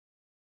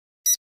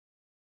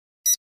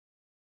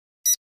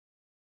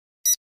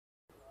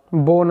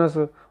bonus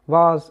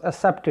was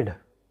accepted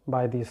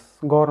by this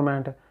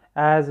government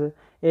as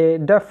a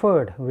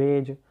deferred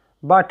wage,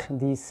 but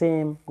the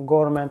same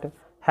government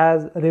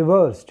has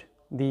reversed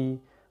the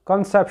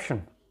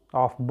conception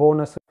of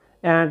bonus,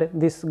 and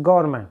this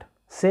government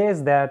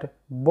says that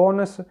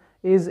bonus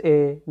is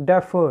a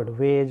deferred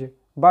wage,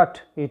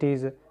 but it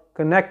is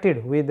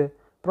connected with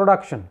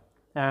production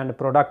and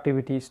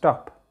productivity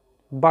stop.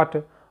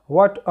 But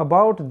what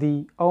about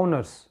the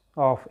owners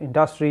of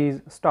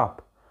industries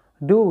stop?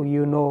 Do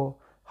you know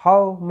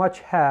how much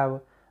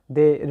have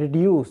they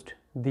reduced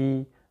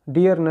the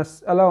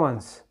dearness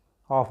allowance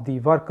of the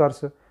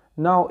workers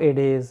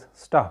nowadays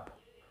stop?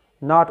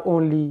 Not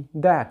only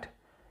that,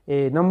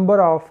 a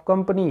number of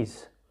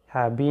companies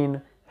have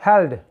been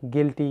held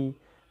guilty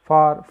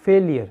for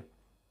failure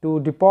to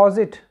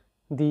deposit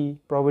the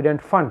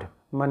provident fund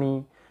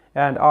money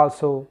and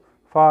also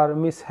for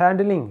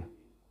mishandling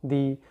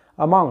the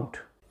amount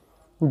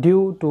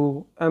due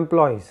to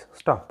employees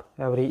stop.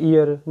 Every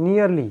year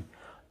nearly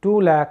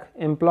 2 lakh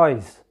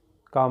employees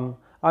come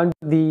under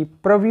the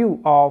purview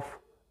of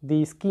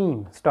the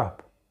scheme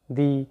stop.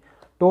 The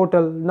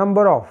total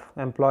number of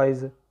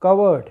employees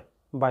covered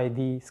by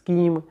the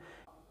scheme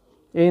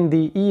in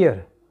the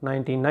year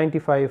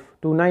 1995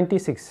 to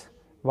 96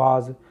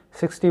 was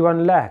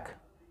 61 lakh,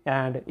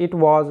 and it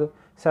was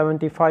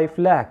 75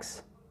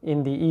 lakhs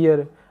in the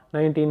year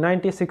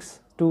 1996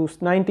 to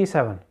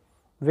 97,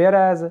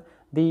 whereas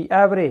the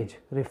average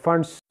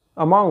refunds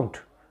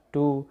amount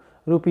to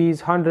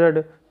rupees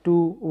 100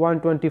 to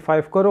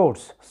 125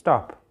 crores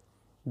stop.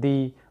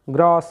 The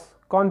gross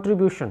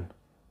contribution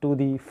to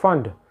the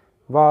fund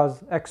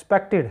was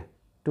expected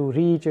to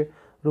reach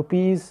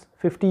rupees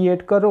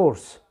 58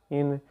 crores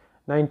in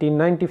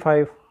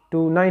 1995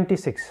 to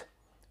 96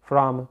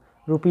 from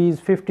rupees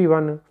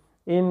 51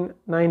 in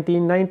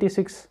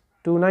 1996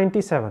 to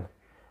 97,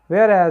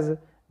 whereas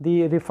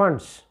the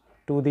refunds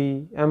to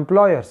the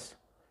employers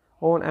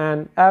on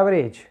an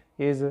average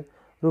is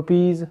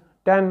rupees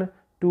 10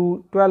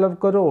 to 12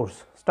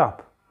 crores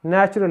stop.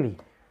 Naturally,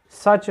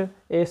 such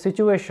a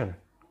situation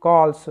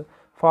calls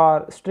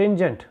for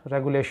stringent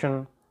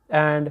regulation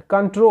and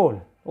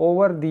control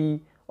over the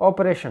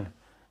operation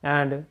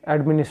and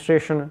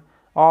administration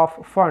of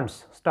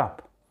funds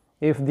stop.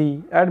 If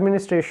the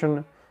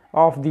administration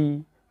of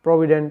the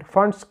provident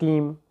fund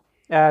scheme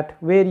at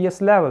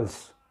various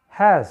levels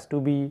has to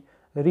be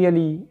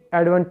really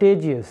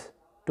advantageous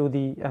to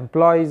the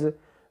employees,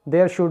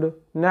 there should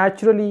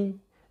naturally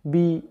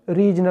be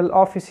regional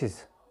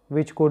offices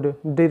which could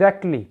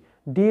directly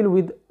deal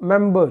with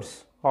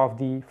members of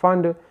the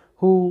fund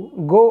who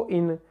go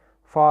in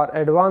for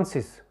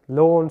advances,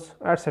 loans,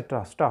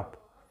 etc. stop.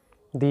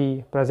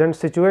 The present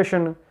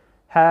situation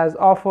has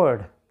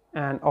offered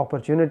an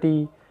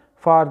opportunity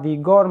for the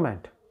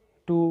government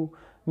to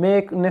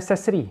make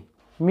necessary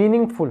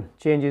meaningful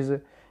changes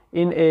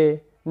in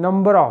a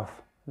number of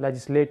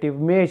legislative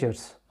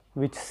measures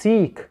which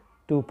seek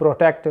to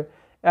protect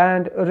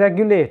and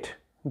regulate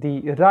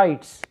the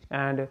rights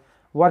and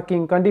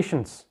working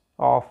conditions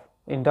of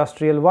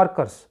industrial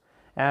workers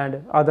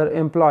and other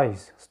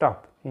employees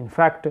stop. In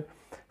fact,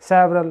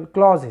 several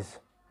clauses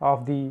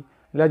of the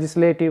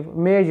legislative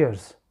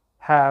measures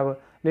have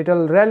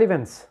little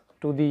relevance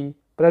to the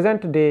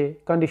present day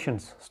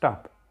conditions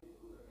stop.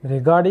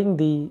 Regarding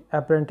the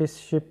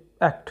Apprenticeship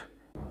Act,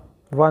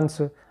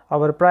 once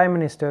our Prime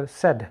Minister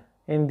said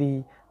in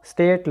the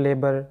State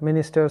Labour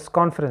Ministers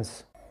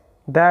Conference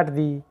that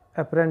the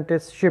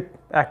Apprenticeship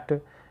Act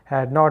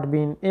had not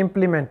been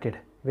implemented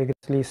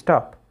vigorously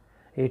stop.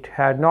 It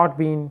had not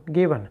been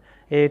given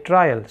a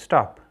trial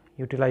stop.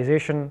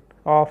 Utilization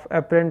of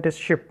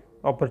apprenticeship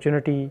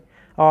opportunity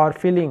or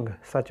filling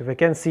such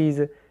vacancies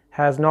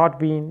has not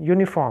been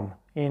uniform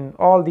in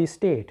all the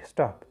state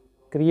stop.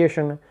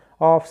 Creation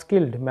of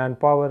skilled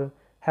manpower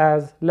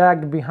has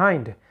lagged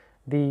behind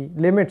the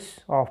limits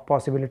of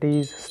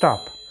possibilities stop.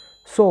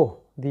 So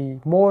the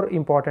more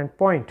important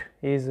point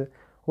is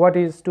what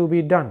is to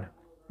be done.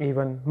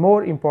 Even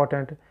more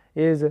important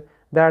is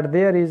that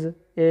there is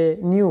a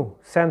new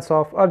sense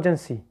of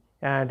urgency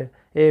and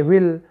a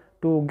will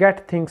to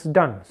get things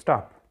done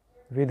stop.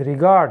 With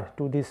regard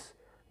to this,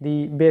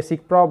 the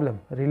basic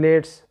problem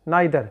relates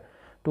neither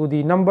to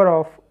the number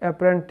of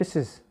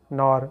apprentices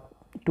nor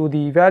to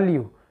the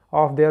value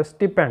of their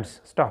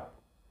stipends stop.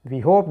 We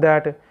hope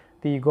that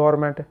the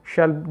government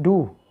shall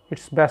do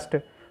its best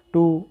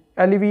to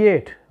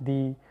alleviate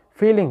the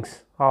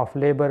feelings of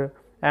labor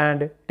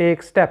and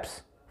take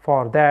steps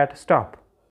for that stop.